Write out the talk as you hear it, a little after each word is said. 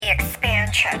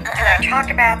expansion. And I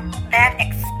talked about that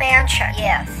expansion.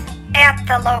 Yes. At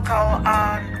the local,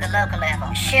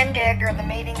 level. shindig or the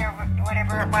meeting or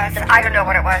whatever it was. I don't know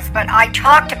what it was, but I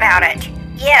talked about it.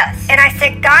 Yes. And I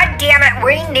said, God damn it,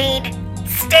 we need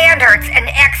standards and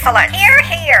excellence.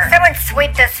 Here. Someone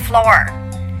sweep this floor.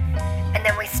 And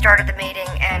then we started the meeting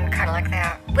and kind of like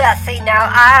that. Well, see,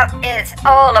 now it's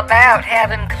all about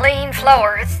having clean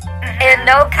floors and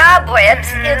no cobwebs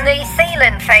in the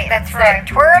ceiling fans. That's right. That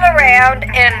twirl around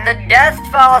and the dust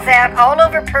falls out all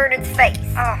over Pernod's face.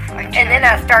 Oh, And then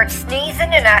I start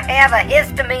sneezing and I have a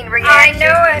histamine reaction. I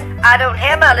know it. I don't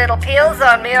have my little pills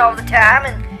on me all the time,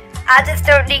 and I just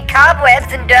don't need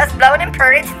cobwebs and dust blowing in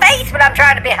Pernod's face when I'm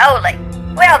trying to be holy.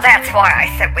 Well, that's why I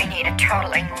said we need a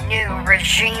totally new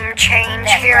regime change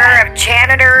That's here right. of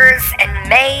janitors and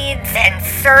maids and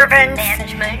servants.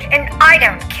 Management. And I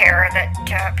don't care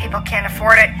that people can't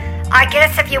afford it. I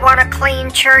guess if you want a clean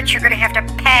church, you're going to have to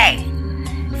pay.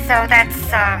 So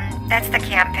that's the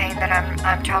campaign that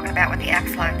I'm talking about with the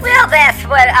excellence. Well, that's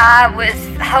what I was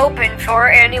hoping for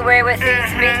anyway with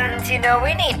these meetings. You know,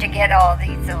 we need to get all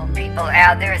these old people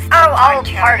out there. It's all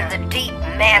part of the deep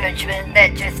management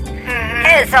that just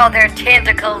has all their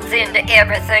tentacles into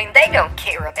everything. They don't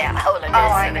care about holiness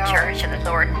I of the know. church and the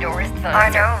Lord endorsed funds. I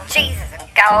know. Or Jesus and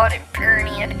God and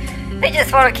Pernian. They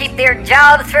just want to keep their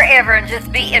jobs forever and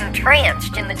just be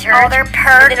entranced in the church. All their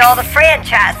perks. And then all the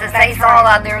franchises they That's saw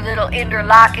right. on their little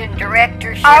interlocking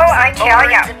directorships I and tell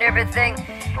boards ya. and everything.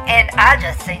 And I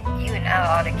just think you and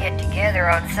I ought to get together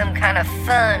on some kind of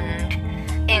fund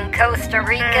in Costa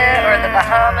Rica or the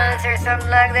Bahamas or something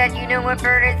like that. You know what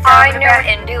Bernard's I talking know about? it.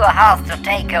 And do a hostile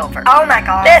takeover. Oh my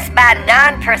God. Let's buy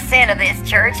 9% of this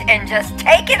church and just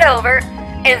take it over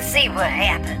and see what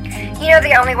happens. You know,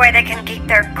 the only way they can keep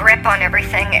their grip on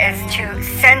everything is to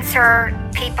censor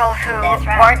people who That's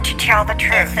right. want to tell the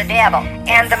truth. It's the devil.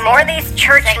 And the more these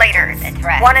church leaders That's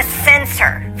right. want to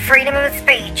censor freedom of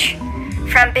speech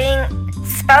from being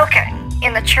spoken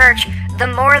in the church, the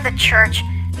more the church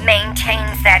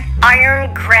maintains that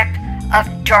iron grip of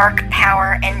dark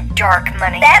power and dark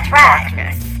money. That's right.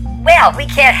 Darkness. Well, we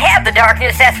can't have the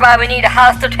darkness. That's why we need a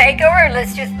hostile takeover.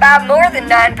 Let's just buy more than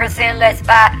 9%. Let's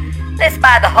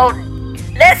buy the whole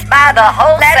Let's thing.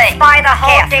 buy the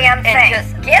whole damn And thing.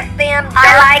 just get them I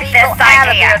dark like people this out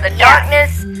idea. of there.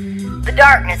 Yes. The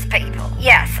darkness people.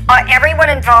 Yes, everyone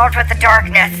involved with the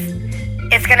darkness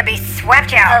is going to be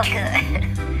swept out. Oh, good.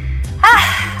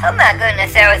 Oh my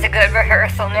goodness, that was a good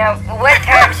rehearsal. Now, what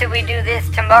time should we do this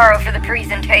tomorrow for the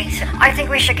presentation? I think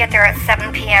we should get there at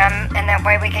 7 p.m. and that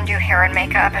way we can do hair and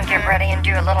makeup and get ready and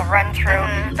do a little run through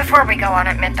before we go on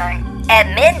at midnight.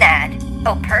 At midnight?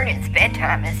 Oh, Pernod's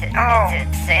bedtime is at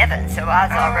 7, so I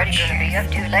was already going to be up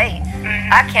too late.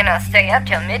 I cannot stay up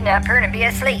till midnight. Pernod be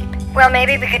asleep. Well,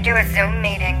 maybe we could do a Zoom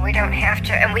meeting. We don't have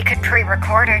to, and we could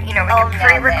pre-record it. You know, we could yeah,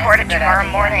 pre-record that's it a good tomorrow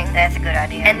idea. morning. That's a good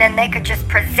idea. And then they could just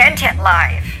present it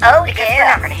live. Oh, because yes. we're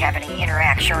not going to have any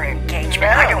interaction or engagement.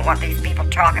 No. I don't want these people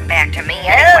talking back to me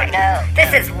No, anyway. no.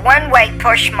 This is one-way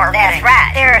push marketing. That's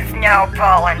right. There's no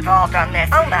bull involved on this.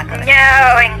 Oh, my goodness.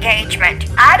 No engagement.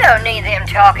 I don't need them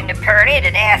talking to Pernod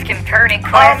and asking Pernod Oh,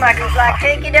 questions. my It's God. like,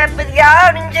 take it up with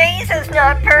God and Jesus,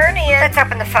 not Pernod. Let's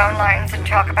open the phone lines and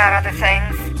talk about other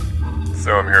things.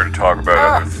 So I'm here to talk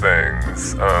about other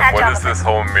things. What is this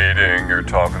whole meeting you're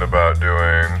talking about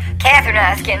doing? Catherine and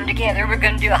I is getting together. We're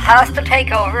going to do a hostile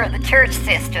takeover of the church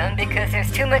system because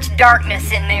there's too much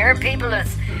darkness in there. People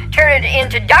is turning it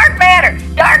into dark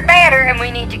matter, and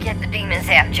we need to get the demons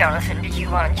out. Jonathan, did you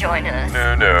want to join us?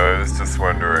 No, I was just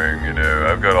wondering,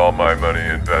 I've got all my money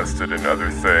invested in other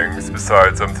things.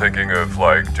 Besides, I'm thinking of,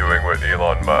 doing what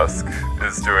Elon Musk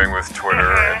is doing with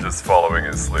Twitter and just following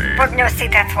his lead. Well, no, see,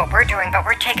 that's what we're doing, but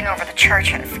we're taking over the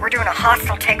churches. We're doing a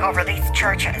hostile takeover of these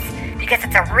churches because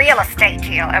it's a real estate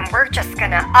deal, and we're just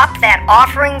going to up that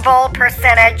offering bowl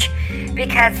percentage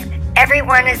because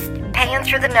everyone is paying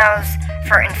through the nose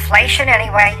for inflation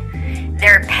anyway.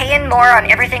 They're paying more on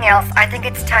everything else. I think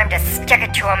it's time to stick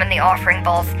it to them in the offering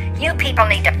bowls. You people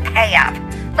need to pay up.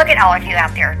 Look at all of you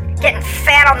out there getting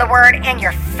fat on the word, and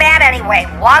you're fat anyway,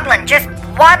 just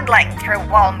waddling through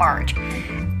Walmart.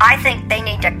 I think they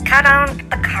need to cut on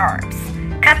the carbs.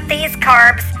 Cut these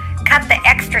carbs, cut the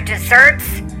extra desserts,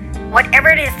 whatever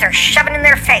it is they're shoving in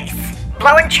their face,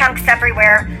 blowing chunks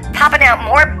everywhere, popping out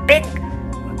more big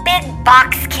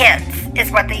box kids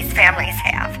is what these families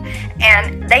have.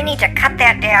 And they need to cut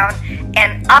that down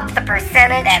and up the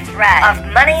percentage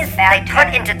of monies they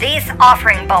put into these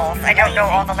offering bowls. I don't know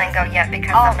all the lingo yet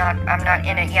because I'm not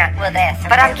in it yet. Well, that's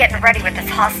But I'm getting ready with this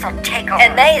hostile takeover.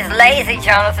 And they's lazy,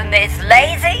 Jonathan. They's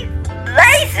lazy.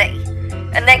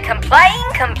 And they complain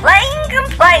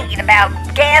about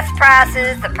about gas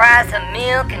prices, the price of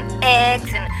milk and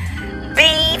eggs and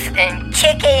beef and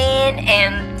chicken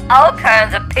and all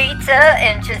kinds of pizza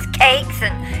and just cakes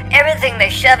and everything they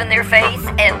shove in their face.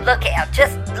 And look out,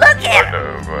 just look at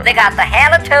them. They got the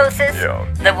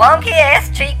halitosis, the wonky ass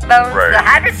cheekbones, the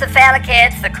hydrocephalic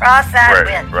heads, the cross-eyed,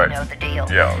 you know the deal.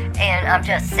 Yeah. And I'm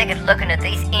just sick of looking at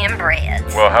these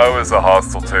inbreds. Well, how is a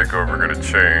hostile takeover going to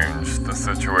change the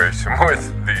situation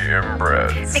with the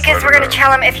inbreds? Because we're going to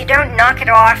tell them if you don't knock it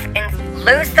off and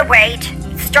lose the weight,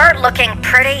 start looking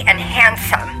pretty and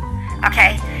handsome,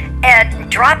 okay? And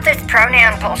drop this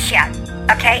pronoun bullshit,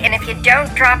 okay? And if you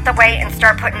don't drop the weight and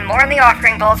start putting more in the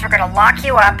offering bowls, we're going to lock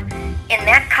you up in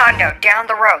that condo down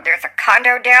the road. There's a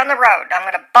condo down the road. I'm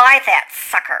going to buy that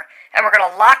sucker. And we're going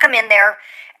to lock them in there.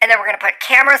 And then we're going to put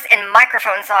cameras and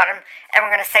microphones on them. And we're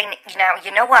going to say,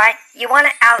 you know what? You want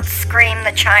to out-scream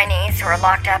the Chinese who are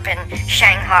locked up in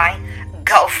Shanghai?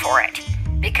 Go for it.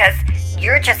 Because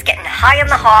you're just getting high on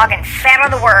the hog and fat on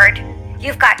the word.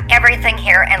 You've got everything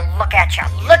here, and look at you.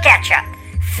 Look at you.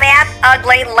 Fat,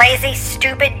 ugly, lazy,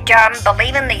 stupid, dumb,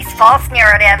 believing these false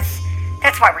narratives.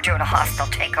 That's why we're doing a hostile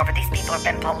takeover. These people have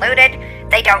been polluted.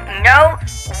 They don't know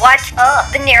what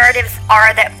the narratives are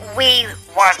that we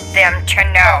want them to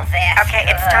know. Okay,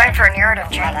 it's time for a narrative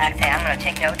change. I like that. I'm going to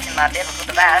take notes in my biblical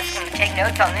device. I'm going to take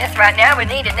notes on this right now. We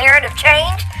need a narrative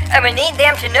change, and we need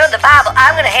them to know the Bible.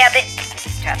 I'm going to have it.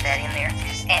 Just drop that in there.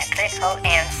 And click hold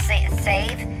and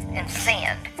save and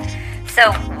send.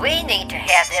 So we need to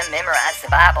have them memorize the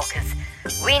Bible because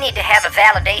we need to have a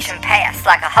validation pass,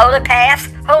 like a holy pass,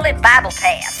 holy Bible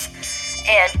pass.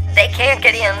 And they can't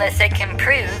get in unless they can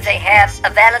prove they have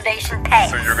a validation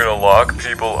pass. So you're going to lock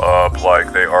people up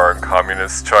like they are in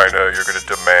communist China. You're going to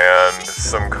demand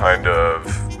some kind of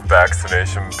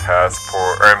vaccination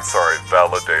passport,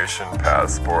 validation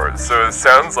passport. So it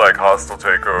sounds like hostile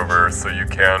takeover, so you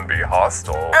can be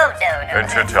hostile. Oh, no. And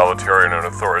totalitarian and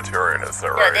authoritarian, is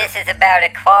that right? No, this is about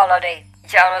equality.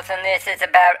 Jonathan, this is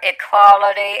about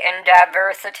equality and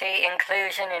diversity,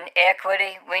 inclusion and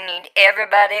equity. We need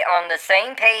everybody on the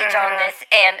same page on this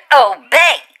and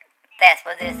obey. That's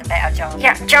what this is about, Jonathan.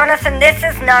 Yeah, Jonathan, this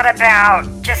is not about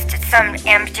just some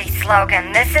empty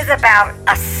slogan. This is about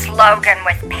a slogan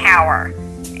with power.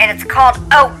 And it's called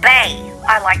Obey.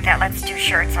 I like that. Let's do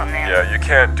shirts on that. Yeah, you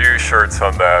can't do shirts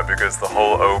on that because the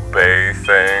whole obey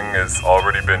thing has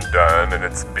already been done and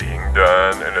it's being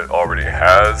done and it already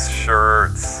has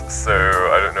shirts. So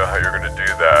I don't know how you're going to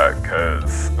do that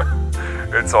because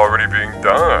it's already being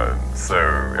done. So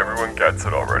everyone gets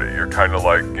it already. You're kind of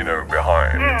like,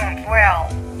 behind. Well.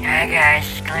 Hi, guys.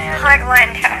 Glenda. Hi,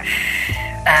 Glenda.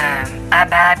 I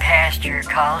bypassed your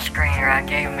call screener. I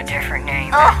gave him a different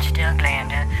name, but it's still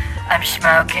Glenda. I'm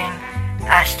smoking.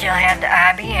 I still have the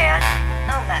IBS.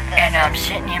 Oh, my goodness. And I'm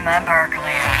sitting in my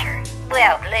Barclayzer.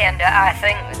 Well, Glenda, I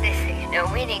think with this,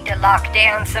 we need to lock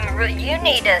down some you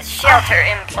need a shelter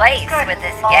in place with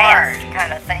this gas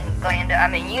kind of thing, Glenda. I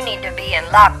mean, you need to be in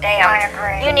lockdown. I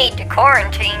agree. You need to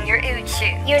quarantine your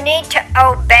Uchu. You need to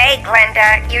obey,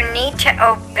 Glenda. You need to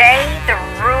obey the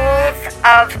rules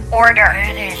of order. What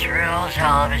are these rules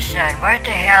all of a sudden? What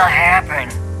the hell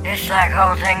happened? It's like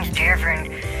whole thing's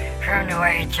different from the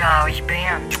way it's always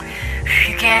been.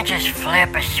 You can't just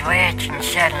flip a switch and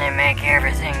suddenly make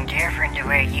everything different the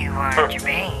way you want it to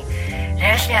be.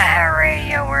 That's not how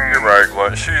radio works. You're right,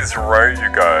 Glenn. She's right,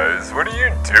 you guys. What are you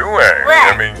doing?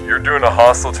 What? I mean, you're doing a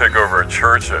hostile takeover of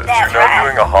churches. That's you're not right.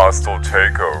 doing a hostile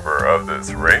takeover of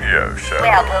this radio show.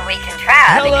 Well, but we can try.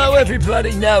 Hello,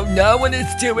 everybody. No one is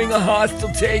doing a hostile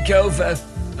takeover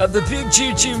of the Big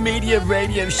Choo Choo Media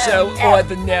radio show or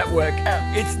the network.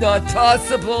 It's not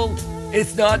possible.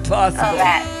 It's not possible. All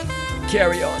right.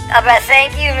 Carry on. But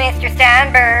thank you, Mr.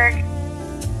 Steinberg.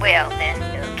 Well, then,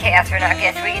 Catherine, I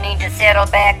guess we need to settle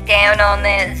back down on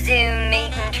that Zoom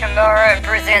meeting tomorrow and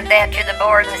present that to the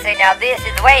board and say, now this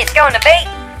is the way it's going to be.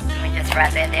 Let me just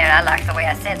write that down. I like the way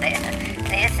I said that.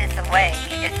 This is the way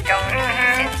it's going to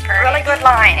be. It's perfect. Really good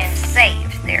line. And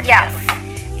saved there. Yes.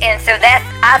 And so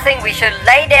I think we should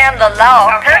lay down the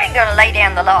law. Okay. Perry's going to lay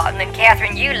down the law. And then,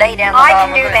 Catherine, you lay down the I law.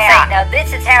 can and do we're gonna that. Say, now, this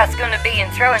is how it's going to be in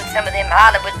throwing some of them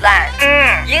Hollywood lines.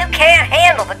 You can't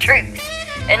handle the truth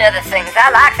and other things.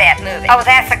 I like that movie. Oh,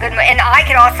 that's a good one. And I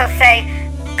could also say,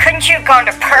 couldn't you have gone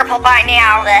to purple by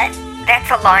now? What?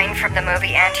 That's a line from the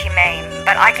movie Anti-Mame,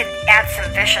 but I could add some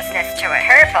viciousness to it.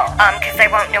 Purple? Because they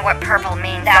won't know what purple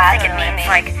means. No, I I think it don't know what means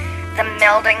it like the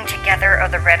melding together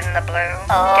of the red and the blue.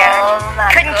 Oh, Get it? my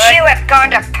Couldn't goodness. you have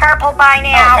gone to purple by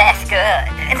Oh, now? that's good.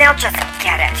 And they'll just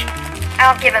get it.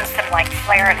 I'll give them some like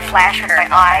flare and flash with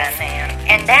my eyes. man.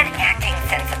 and that acting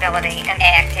sensibility and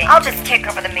Acting. I'll just take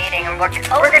over the meeting and we're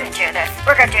gonna do this.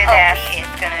 We're gonna do this. He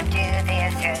is gonna do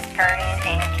this. Just Curtis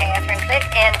and Catherine. Click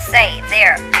and save.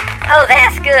 There. Oh,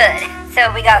 that's good.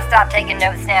 So we gotta stop taking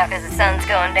notes now because the sun's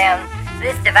going down.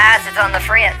 This device is on the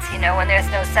fritz, you know, when there's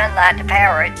no sunlight to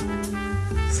power it.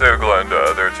 So,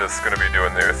 Glenda, they're just gonna be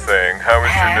doing their thing. How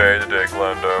was your day today,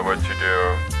 Glenda? What'd you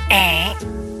do? Ate.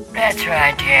 That's what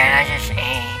I did. I just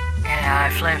ate. And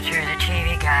I flipped through the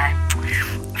TV guide.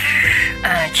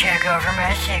 Check over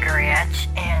my cigarettes.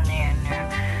 And then,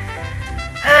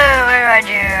 what do I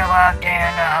do? I walk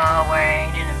down the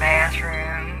hallway to the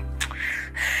bathroom.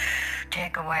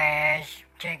 Take a whiz.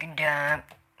 Take a dump.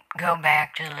 Go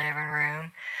back to the living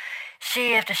room.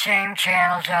 See if the same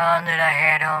channel's on that I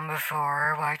had on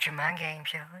before, watching my game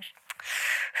shows.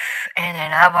 And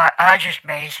then I just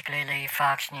basically leave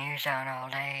Fox News on all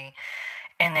day.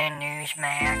 And then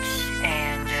Newsmax.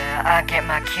 And I get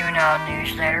my QAnon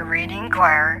newsletter, Read the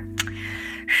Inquirer.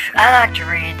 I like to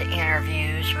read the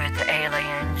interviews with the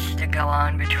aliens that go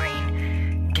on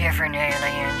between different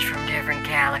aliens from different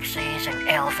galaxies and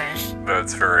Elvis.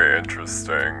 That's very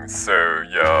interesting. So,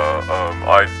 yeah,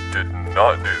 I did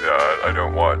not do that. I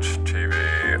don't watch TV.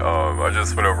 I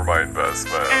just went over my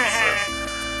investments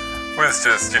and was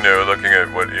just, looking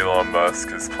at what Elon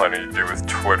Musk is planning to do with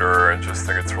Twitter and just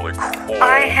think it's really cool.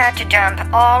 I had to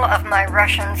dump all of my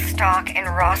Russian stock in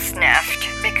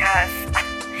Rosneft because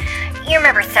you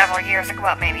remember several years ago,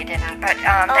 well, maybe you didn't, but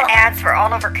the ads were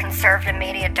all over conservative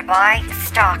media to buy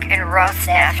stock in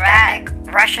Rosneft, that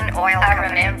big Russian oil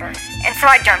company. I remember. And so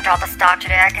I dumped all the stock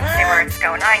today. I can see where it's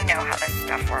going. I know how this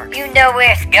stuff works. You know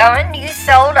where it's going? You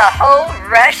sold a whole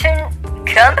Russian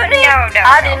company? No.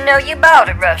 I didn't know you bought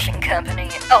a Russian company.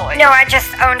 Oh, No, I just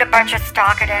owned a bunch of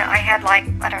stock in it. I had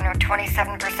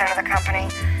 27% of the company.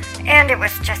 And it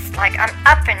was just like, I'm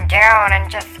up and down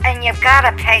and you've got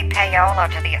to pay payola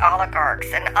to the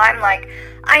oligarchs. And I'm like,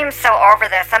 I am so over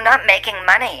this. I'm not making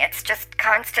money. It's just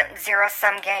constant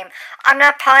zero-sum game. I'm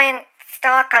not buying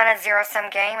stock on a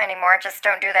zero-sum game anymore. Just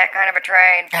don't do that kind of a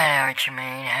trade. I know what you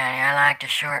mean, honey. I like to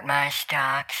short my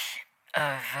stocks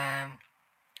of,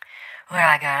 what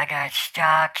I got? I got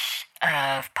stocks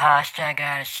of pasta. I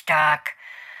got a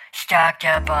stocked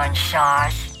up on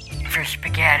sauce for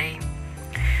spaghetti.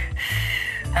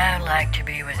 I don't like to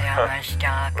be without my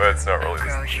stock. Well, it's not really.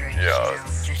 Groceries. Yeah.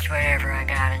 Just whatever I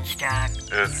got in stock.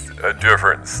 It's a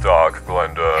different stock,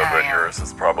 Glenda, but yeah. yours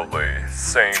is probably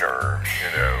saner,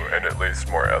 and at least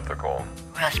more ethical.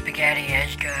 Well, spaghetti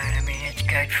is good. I mean, it's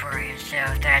good for you. So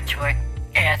if that's what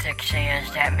ethics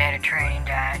is, that Mediterranean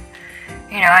diet.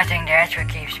 I think that's what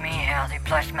keeps me healthy.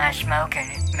 Plus my smoking,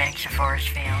 it makes a force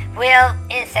field. Well,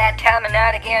 it's that time of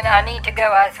night again. I need to go.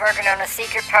 I was working on a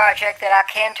secret project that I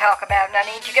can't talk about, and I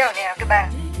need to go now.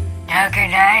 Goodbye. Oh,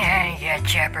 good night, honey. Yeah,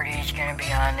 Jeopardy's gonna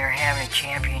be on. They're having a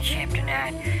championship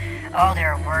tonight. All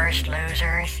their worst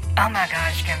losers. Oh my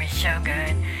God, it's gonna be so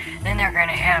good. Then they're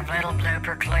gonna have little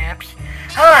blooper clips.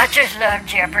 Oh, I just love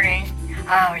Jeopardy.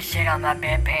 I always sit on my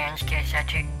bedpans in case I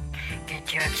get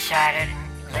too excited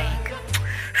and leak.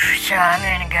 So I'm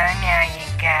gonna go now, you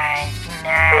guys. Good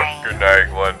night. Good night,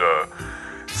 Glenda.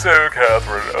 So,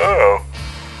 Catherine,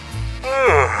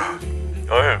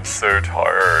 I am so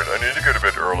tired. I need to go to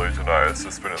bed early tonight. It's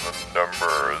just been in the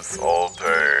numbers all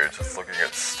day, just looking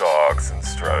at stocks and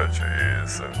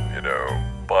strategies and,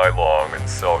 buy long and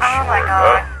sell short. Oh my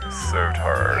God. I'm so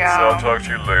tired. Yeah. So I'll talk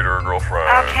to you later, girlfriend.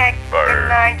 Okay, Bye. good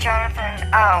night, Jonathan.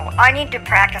 Oh, I need to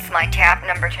practice my tap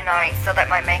number tonight so that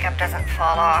my makeup doesn't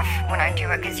fall off when I do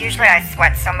it, because usually I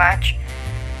sweat so much.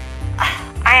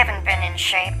 I haven't been in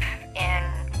shape in,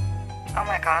 oh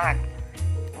my God,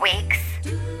 weeks,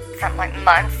 something like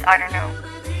months, I don't know,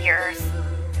 years.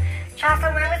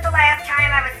 Jocelyn, when was the last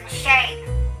time I was in shape?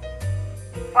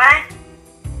 What?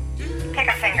 Pick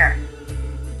a finger.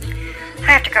 I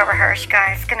have to go rehearse,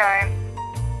 guys. Good night.